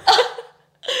hard.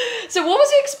 So what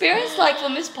was your experience like for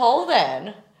Miss Pole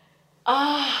then?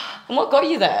 And what got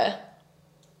you there?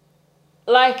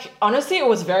 Like, honestly, it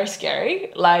was very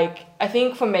scary. Like, I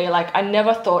think for me, like, I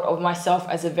never thought of myself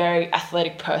as a very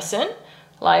athletic person.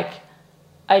 Like,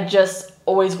 I just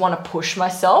always want to push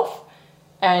myself.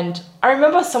 And I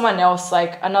remember someone else,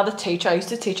 like another teacher, I used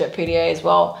to teach at PDA as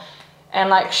well. And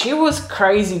like, she was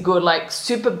crazy good, like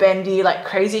super bendy, like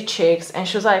crazy chicks. And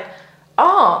she was like,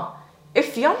 oh,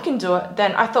 if Fion can do it,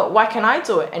 then I thought, why can't I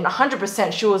do it? And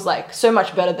 100% she was like so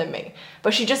much better than me.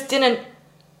 But she just didn't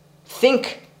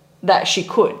think that she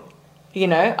could, you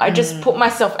know? I just put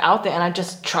myself out there and I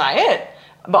just try it.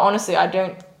 But honestly, I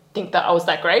don't think that I was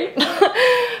that great.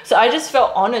 So I just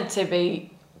felt honored to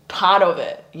be part of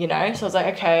it, you know? So I was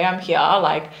like, okay, I'm here.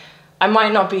 Like, I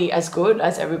might not be as good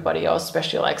as everybody else,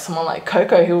 especially like someone like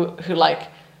Coco who like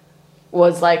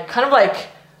was like kind of like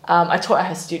I taught at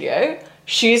her studio.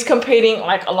 She's competing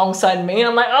like alongside me and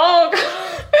I'm like, oh,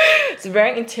 it's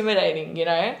very intimidating, you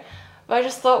know? But I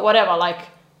just thought, whatever, like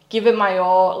give it my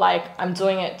all. Like I'm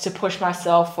doing it to push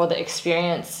myself for the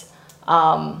experience,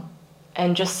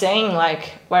 and just seeing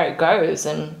like where it goes.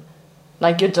 And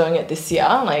like you're doing it this year,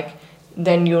 like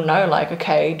then you'll know like,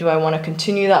 okay, do I want to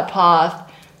continue that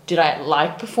path? Did I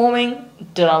like performing?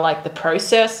 Did I like the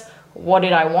process? What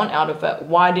did I want out of it?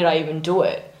 Why did I even do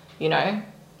it? You know?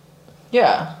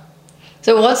 Yeah.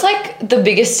 So what's like the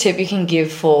biggest tip you can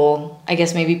give for, I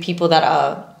guess, maybe people that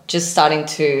are just starting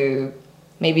to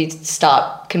maybe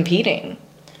start competing?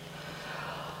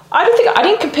 I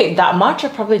didn't compete that much. I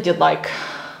probably did like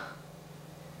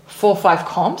 4 or 5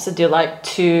 comps. I did like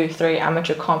 2, 3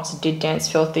 amateur comps. I did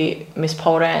Dance Filthy, Miss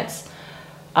Pole Dance.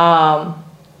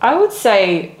 I would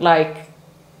say like,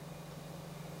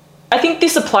 I think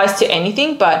this applies to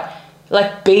anything, but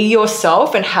like be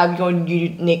yourself and have your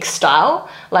unique style.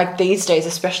 Like these days,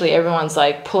 especially, everyone's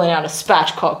like pulling out a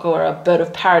spatchcock or a bird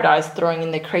of paradise, throwing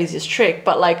in their craziest trick.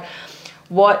 But like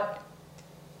what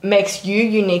makes you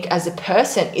unique as a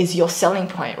person is your selling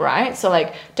point, right? So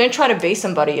like, don't try to be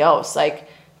somebody else. Like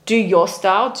do your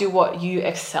style, do what you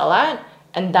excel at.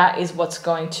 And that is what's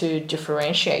going to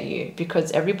differentiate you,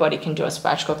 because everybody can do a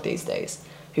spatchcock these days.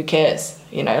 Who cares?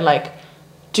 You know, like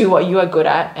do what you are good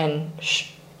at and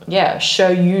show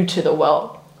you to the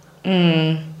world.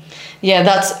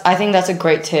 Yeah, I think that's a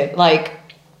great tip. Like,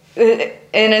 and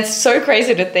it's so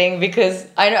crazy to think, because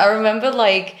I remember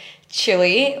like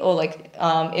Chili, or like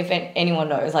if anyone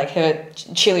knows, like her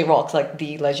Chili Rocks, like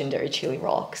the legendary Chili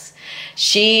Rocks,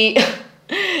 she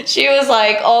was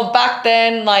like, oh, back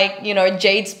then, like, you know,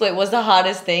 jade split was the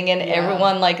hardest thing, and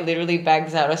everyone like literally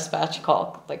bags out a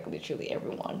spatchcock, like literally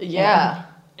everyone. Yeah.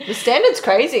 The standard's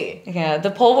crazy. Yeah, the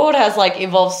pole world has like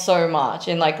evolved so much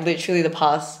in like literally the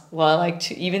past, well, like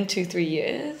 2-3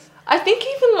 years. I think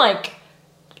even like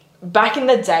back in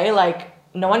the day, like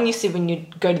no one used to when you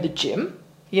go to the gym,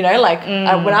 you know, like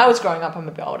when I was growing up, I'm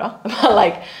a bit older, but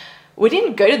like we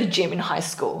didn't go to the gym in high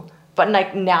school. But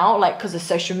like now, like because of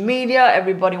social media,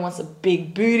 everybody wants a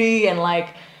big booty, and like,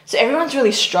 so everyone's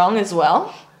really strong as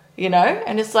well, you know?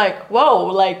 And it's like, whoa,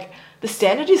 like the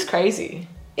standard is crazy.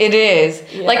 It is.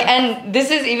 Yeah. Like, and this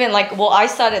is even like, well, I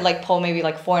started like pole maybe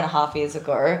like 4.5 years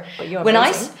ago. But you're when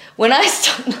amazing. when I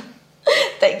started,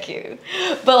 thank you.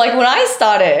 But like when I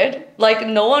started, like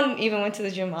no one even went to the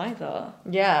gym either.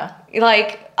 Yeah.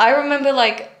 Like I remember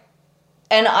like,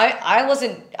 and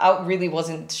I really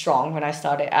wasn't strong when I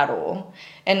started at all.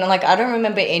 And like, I don't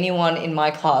remember anyone in my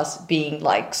class being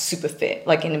like super fit,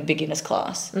 like in a beginner's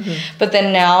class. But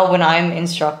then now when I'm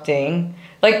instructing,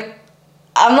 like,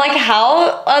 I'm like,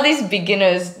 how are these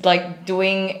beginners like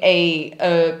doing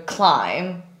a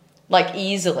climb like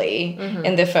easily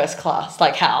in their first class?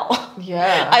 Like how?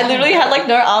 Yeah. I literally had like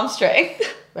no arm strength.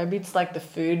 Maybe it's like the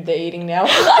food they're eating now.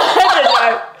 I don't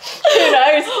know. Who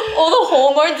knows? All the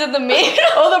hormones in the meat.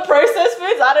 All the processed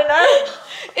foods, I don't know.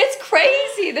 It's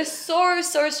crazy. They're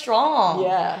so strong.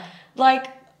 Yeah. Like,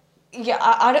 yeah,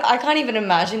 I can't even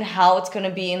imagine how it's going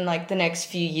to be in like the next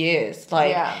few years,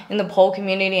 like in the pole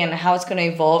community, and how it's going to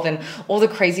evolve, and all the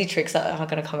crazy tricks that are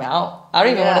going to come out. I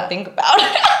don't even want to think about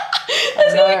it.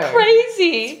 It's going to be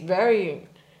crazy. It's very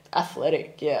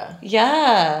athletic, yeah.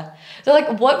 Yeah. So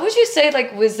like, what would you say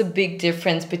like was the big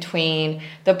difference between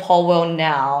the pole world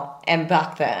now and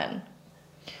back then?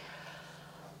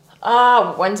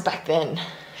 When's back then?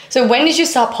 So when did you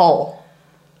start pole?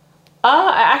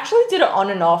 I actually did it on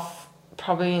and off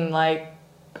probably in like,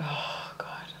 oh God.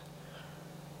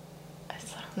 I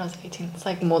started when I was 18. It's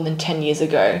like more than 10 years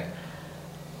ago.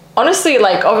 Honestly,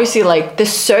 like obviously like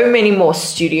there's so many more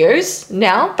studios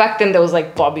now. Back then there was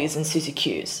like Bobby's and Suzy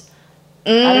Q's. I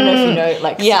don't know if you know,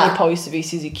 like Sydney Pole used to be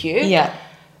Suzy Q. Yeah.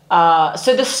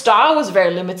 So the style was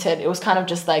very limited. It was kind of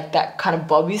just like that kind of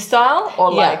Bobby style,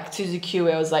 or like Suzy Q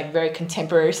where it was like very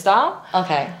contemporary style.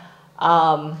 Okay.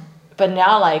 But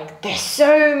now like there's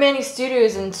so many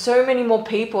studios and so many more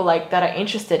people like that are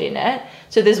interested in it.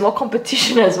 So there's more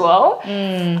competition as well.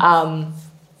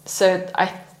 So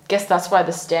I guess that's why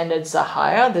the standards are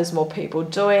higher. There's more people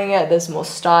doing it. There's more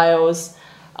styles.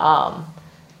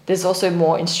 There's also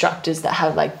more instructors that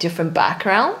have like different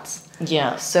backgrounds.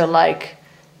 Yeah. So like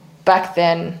back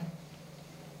then,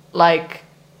 like,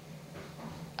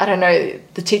 I don't know,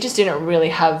 the teachers didn't really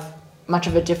have much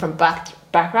of a different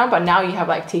background, but now you have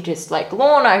like teachers like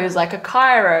Lorna, who's like a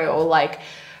chiro, or like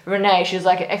Renee, she's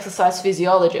like an exercise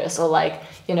physiologist, or like,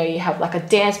 you know, you have like a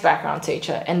dance background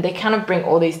teacher, and they kind of bring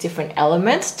all these different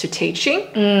elements to teaching,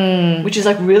 which is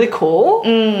like really cool.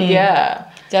 Yeah.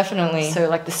 Definitely. So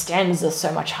like the standards are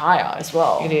so much higher as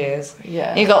well. It is.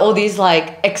 Yeah. You got all these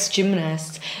like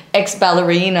ex-gymnasts,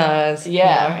 ex-ballerinas.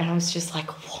 Yeah. You know, and I was just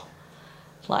like, what?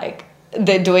 Like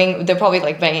they're probably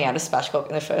like banging out a spatchcock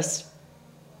in their first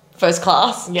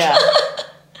class. Yeah.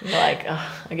 You're like,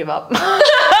 oh, I give up.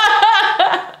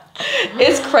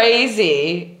 It's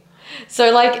crazy. So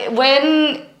like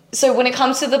when it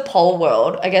comes to the pole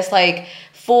world, I guess like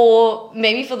for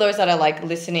those that are like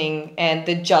listening and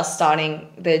they're just starting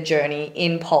their journey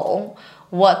in pole,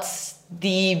 what's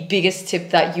the biggest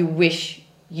tip that you wish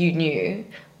you knew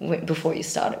before you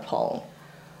started pole?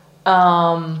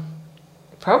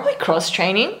 Probably cross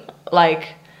training. Like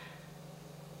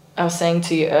I was saying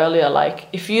to you earlier, like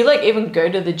if you like even go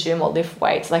to the gym or lift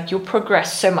weights, like you'll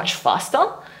progress so much faster.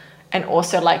 and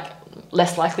also like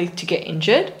less likely to get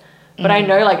injured. But I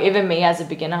know like even me as a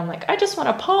beginner, I'm like, I just want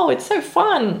to pole. It's so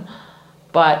fun.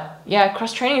 But yeah,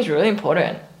 cross training is really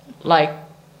important. Like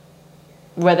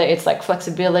whether it's like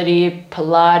flexibility,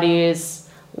 Pilates,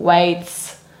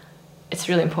 weights, it's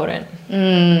really important.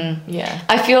 Yeah.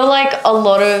 I feel like a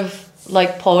lot of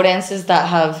like pole dancers that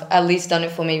have at least done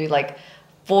it for maybe like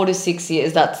 4 to 6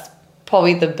 years, that's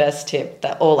probably the best tip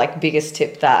that, or like biggest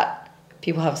tip that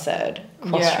people have said.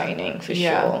 Cross training for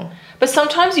sure. But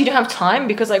sometimes you don't have time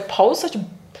because like pole's such a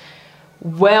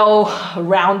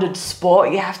well-rounded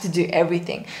sport. You have to do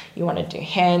everything. You want to do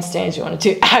handstands, you want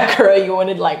to do acro, you want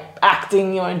to like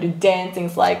acting, you want to do dancing.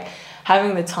 It's like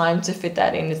having the time to fit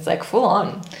that in, it's like full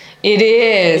on. It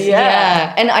is,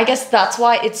 yeah. And I guess that's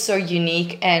why it's so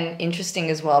unique and interesting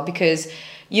as well, because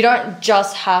you don't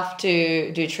just have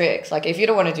to do tricks. Like if you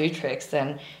don't want to do tricks,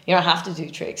 then you don't have to do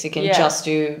tricks. You can just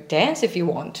do dance if you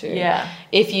want to. Yeah.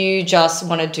 If you just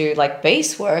want to do like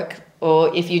base work,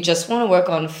 or if you just want to work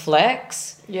on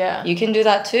flex, you can do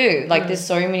that too. Like there's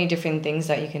so many different things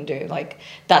that you can do. Like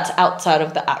that's outside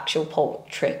of the actual pole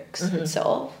tricks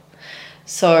itself.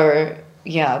 So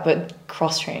yeah, but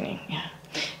cross training,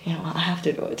 you know, I have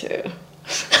to do it too.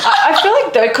 I feel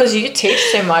like though, because you teach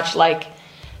so much, like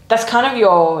that's kind of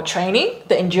your training,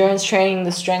 the endurance training,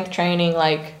 the strength training,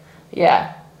 like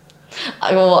I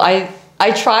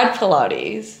tried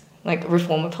Pilates, like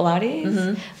reformer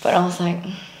Pilates, but I was like,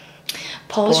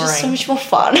 pole's just so much more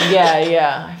fun.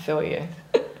 I feel you.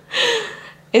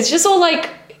 It's just all like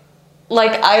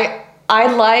I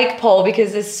like pole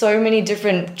because there's so many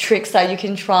different tricks that you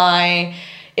can try.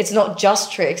 It's not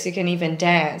just tricks. You can even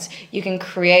dance. You can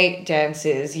create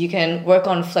dances. You can work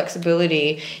on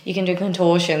flexibility. You can do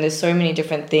contortion. There's so many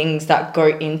different things that go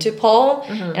into pole.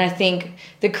 And I think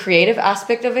the creative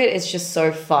aspect of it is just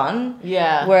so fun.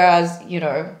 Yeah. Whereas, you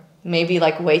know, maybe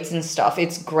like weights and stuff,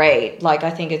 it's great. Like I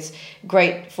think it's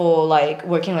great for like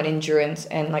working on endurance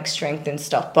and like strength and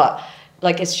stuff. But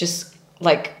like it's just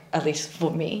like, at least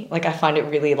for me, like I find it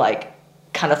really like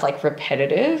kind of like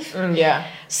repetitive.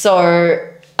 So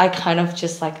I kind of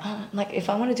just like, like if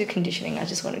I want to do conditioning, I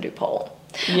just want to do pole.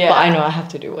 But I know I have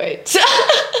to do weights.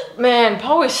 Man,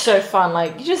 pole is so fun.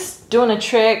 Like you're just doing a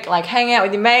trick, like hanging out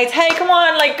with your mates. Hey, come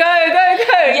on, like go.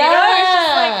 Yeah. You know? It's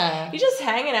just like, you're just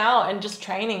hanging out and just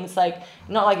training. It's like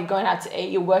not like you're going out to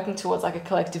eat. You're working towards like a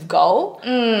collective goal.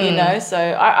 You know, so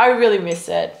I really miss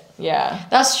it. Yeah,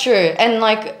 that's true. And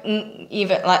like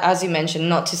even like as you mentioned,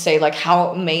 not to say like how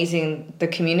amazing the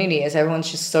community is. Everyone's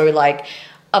just so like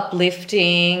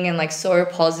uplifting and like so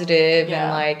positive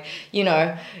and like, you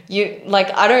know, you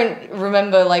like I don't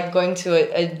remember like going to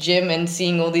a gym and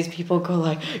seeing all these people go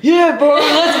like, yeah bro,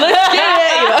 let's get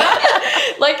it, you know.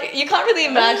 Like you can't really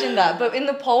imagine that, but in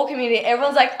the pole community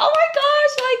everyone's like, oh my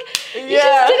gosh, like you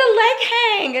just did a leg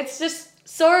hang. It's just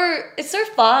it's so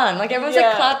fun. Like everyone's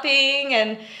like clapping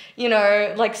and, you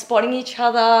know, like spotting each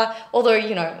other, although,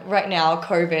 you know, right now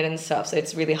COVID and stuff, so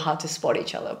it's really hard to spot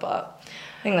each other, but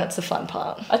I think that's the fun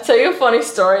part. I'll tell you a funny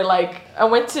story. Like I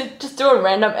went to just do a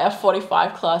random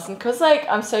F45 class, and because like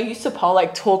I'm so used to pole,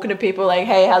 like talking to people like,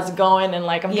 hey, how's it going, and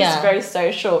like I'm just very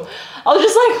social, I was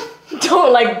just like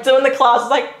doing the class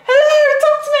like, hello,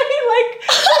 talk to me, like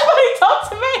somebody talk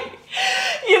to me,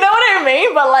 you know what I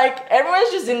mean? But like everyone's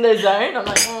just in their zone. I'm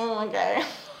like, oh, okay.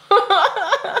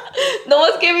 No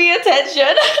one's giving you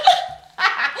attention.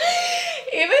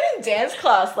 Even in dance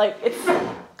class, like it's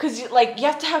because you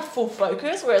have to have full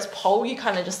focus, whereas pole you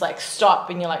kind of just like stop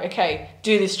and you're like, okay,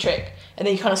 do this trick, and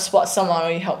then you kind of spot someone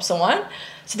or you help someone.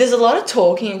 So there's a lot of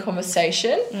talking and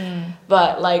conversation,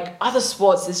 but like other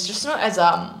sports, it's just not as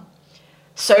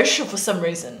social for some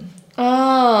reason.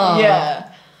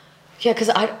 Yeah, because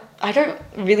I don't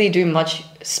really do much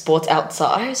sports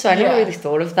outside, so I never really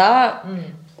thought of that.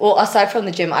 Well, aside from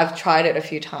the gym, I've tried it a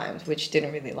few times, which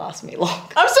didn't really last me long.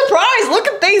 I'm surprised. Look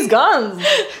at these guns.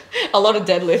 A lot of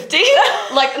deadlifting.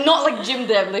 Like, not like gym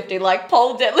deadlifting, like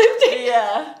pole deadlifting.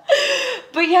 Yeah.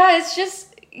 But yeah, it's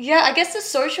just, I guess the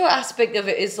social aspect of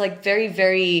it is like very,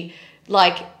 very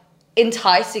like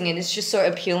enticing, and it's just so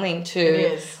appealing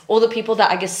to all the people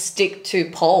that I guess stick to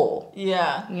pole.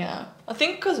 Yeah. I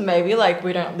think because maybe like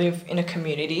we don't live in a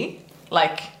community,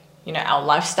 like, you know, our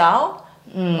lifestyle.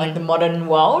 Like the modern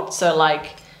world, so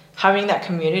like having that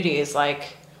community is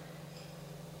like,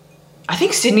 I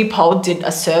think Sydney Pole did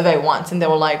a survey once and they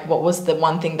were like, what was the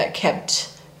one thing that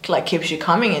keeps you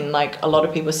coming, and like a lot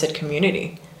of people said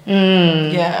community.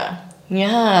 Because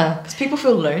people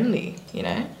feel lonely, you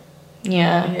know.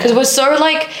 Because we're so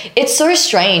like, it's so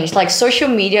strange, like social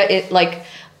media, it like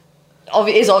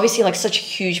is obviously like such a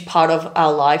huge part of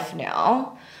our life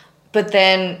now. but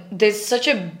then there's such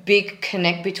a big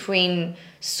connect between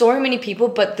so many people,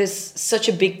 but there's such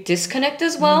a big disconnect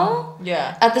as well.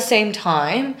 Yeah. At the same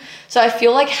time. So I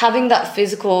feel like having that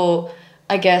physical,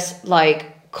 I guess,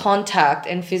 like contact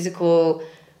and physical,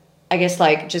 I guess,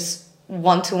 like just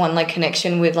one-to-one like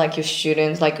connection with like your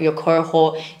students, like your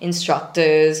cohort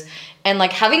instructors, and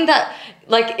like having that,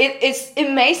 like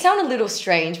it may sound a little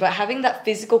strange, but having that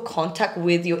physical contact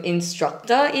with your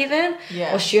instructor even,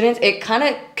 Yeah. or students, it kind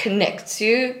of connects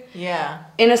you Yeah.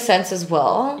 in a sense as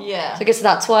well. Yeah. So I guess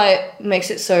that's why it makes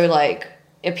it so like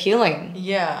appealing.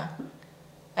 Yeah.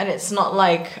 And it's not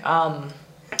like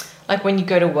when you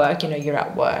go to work, you know, you're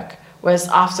at work. Whereas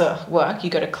after work, you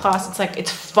go to class, it's like,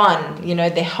 it's fun, you know,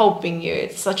 they're helping you.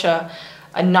 It's such a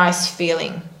nice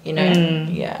feeling, you know?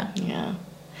 Yeah. Yeah.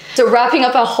 So wrapping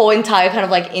up our whole entire kind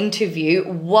of like interview,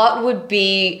 what would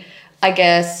be, I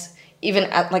guess, even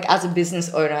like as a business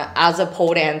owner, as a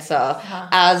pole dancer,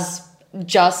 as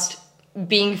just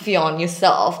being Fion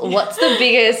yourself, what's the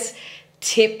biggest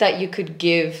tip that you could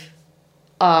give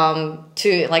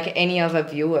to like any of our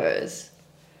viewers?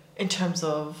 In terms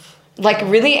of? Like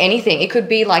really anything. It could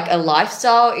be like a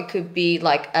lifestyle. It could be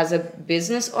like as a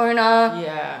business owner.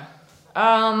 Yeah.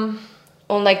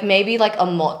 Or like maybe like a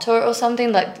motto or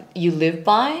something that you live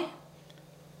by.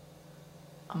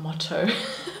 A motto.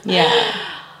 Yeah.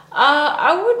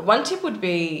 One tip would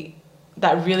be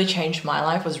that really changed my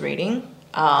life was reading.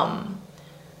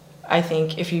 I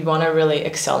think if you want to really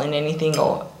excel in anything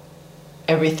or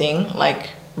everything, like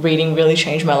reading really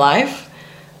changed my life.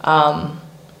 I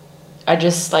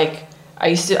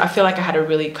feel like I had a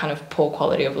really kind of poor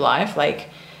quality of life. Like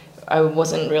I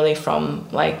wasn't really from,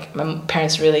 like, my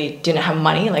parents really didn't have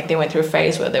money. Like they went through a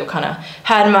phase where they kind of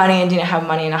had money and didn't have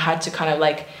money, and I had to kind of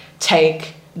like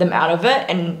take them out of it.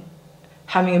 And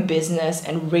having a business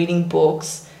and reading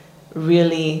books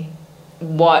really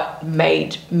what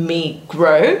made me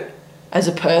grow as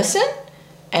a person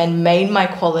and made my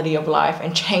quality of life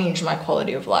and changed my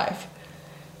quality of life.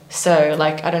 So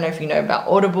like, I don't know if you know about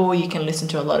Audible, you can listen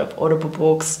to a lot of Audible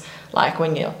books, like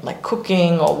when you're like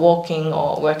cooking or walking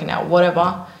or working out,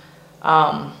 whatever.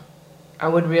 I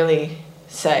would really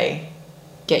say,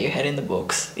 get your head in the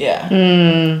books. Yeah.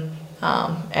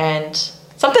 And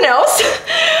something else,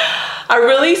 I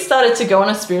really started to go on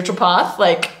a spiritual path.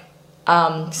 Like,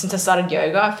 since I started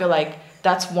yoga, I feel like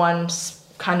that's one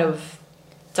kind of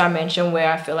dimension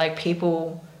where I feel like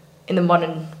people in the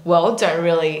modern world don't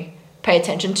really pay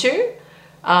attention to.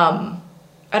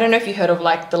 I don't know if you heard of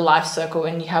like the life circle,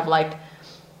 and you have like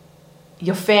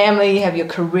your family, you have your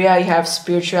career, you have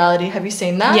spirituality. Have you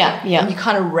seen that? Yeah. And you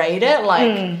kind of rate it like,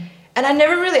 and I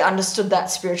never really understood that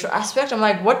spiritual aspect. I'm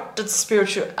like, what does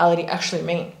spirituality actually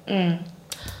mean?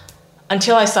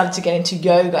 Until I started to get into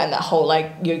yoga and that whole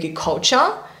like yogic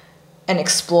culture and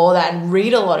explore that and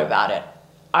read a lot about it,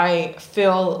 I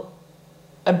feel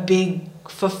a big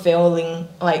fulfilling,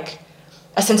 like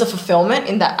a sense of fulfillment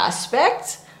in that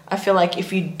aspect. I feel like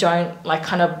if you don't like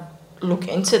kind of look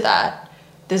into that,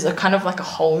 there's a kind of like a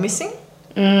hole missing.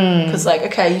 Because like,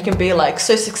 okay, you can be like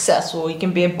so successful, you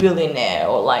can be a billionaire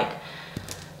or like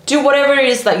do whatever it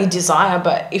is that you desire,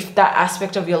 but if that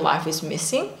aspect of your life is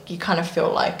missing, you kind of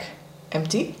feel like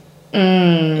empty.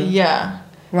 Yeah.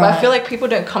 Right. But I feel like people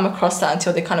don't come across that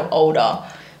until they're kind of older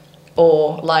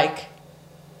or like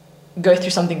go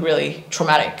through something really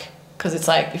traumatic. Because it's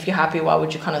like, if you're happy, why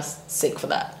would you kind of seek for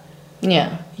that?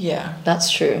 Yeah. That's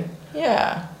true.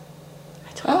 Yeah.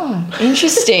 Oh,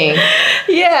 interesting.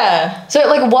 Yeah. So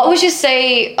like, what would you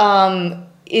say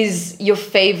is your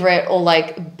favorite or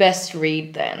like best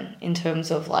read then in terms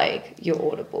of like your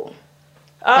Audible?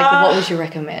 Like what would you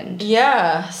recommend?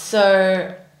 Yeah.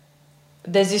 So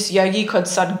there's this yogi called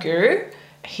Sadhguru.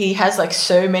 He has like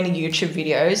so many YouTube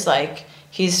videos. Like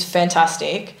he's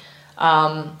fantastic.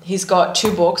 He's got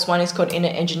 2 books. One is called Inner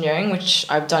Engineering, which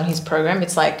I've done his program.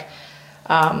 It's like,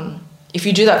 if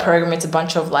you do that program, it's a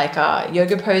bunch of like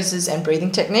yoga poses and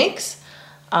breathing techniques.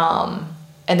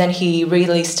 And then he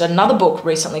released another book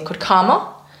recently called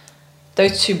Karma.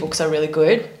 Those 2 books are really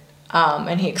good.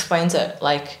 And he explains it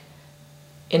like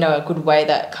in a good way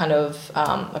that kind of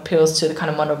appeals to the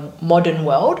kind of modern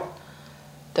world.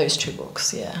 Those 2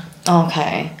 books, yeah.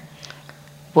 Okay.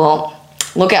 Well,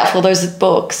 look out for those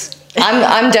books.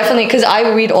 I'm definitely, because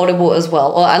I read Audible as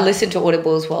well, or I listen to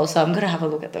Audible as well, so I'm going to have a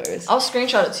look at those. I'll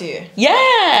screenshot it to you.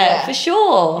 Yeah, for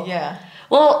sure. Yeah.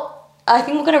 Well, I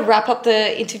think we're going to wrap up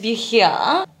the interview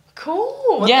here. Cool.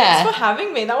 Well, thanks for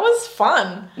having me. That was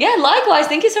fun. Yeah, likewise.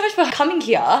 Thank you so much for coming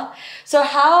here. So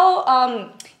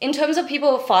how, in terms of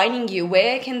people finding you,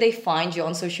 where can they find you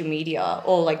on social media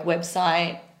or like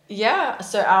website? Yeah,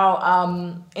 so our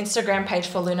Instagram page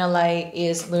for Lunalae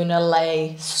is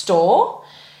Lunalae Store,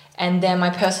 and then my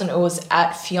personal was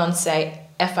at Fiance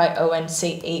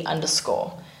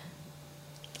FIONCE_.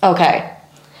 Okay.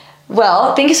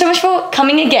 Well, thank you so much for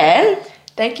coming again.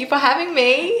 Thank you for having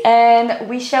me. And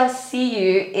we shall see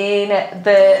you in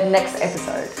the next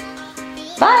episode.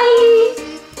 Bye!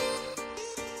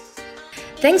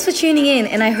 Thanks for tuning in,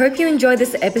 and I hope you enjoyed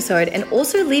this episode and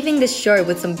also leaving this show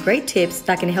with some great tips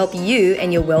that can help you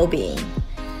and your well-being.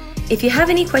 If you have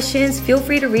any questions, feel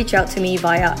free to reach out to me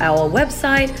via our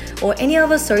website or any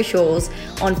other socials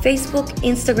on Facebook,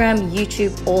 Instagram,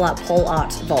 YouTube, all at Pole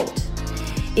Art Vault.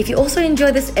 If you also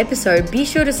enjoyed this episode, be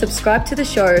sure to subscribe to the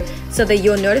show so that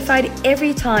you're notified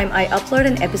every time I upload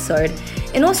an episode,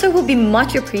 and also will be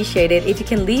much appreciated if you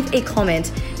can leave a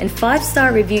comment and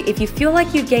 5-star review if you feel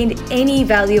like you gained any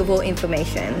valuable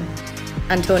information.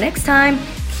 Until next time,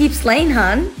 keep slaying,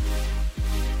 hun!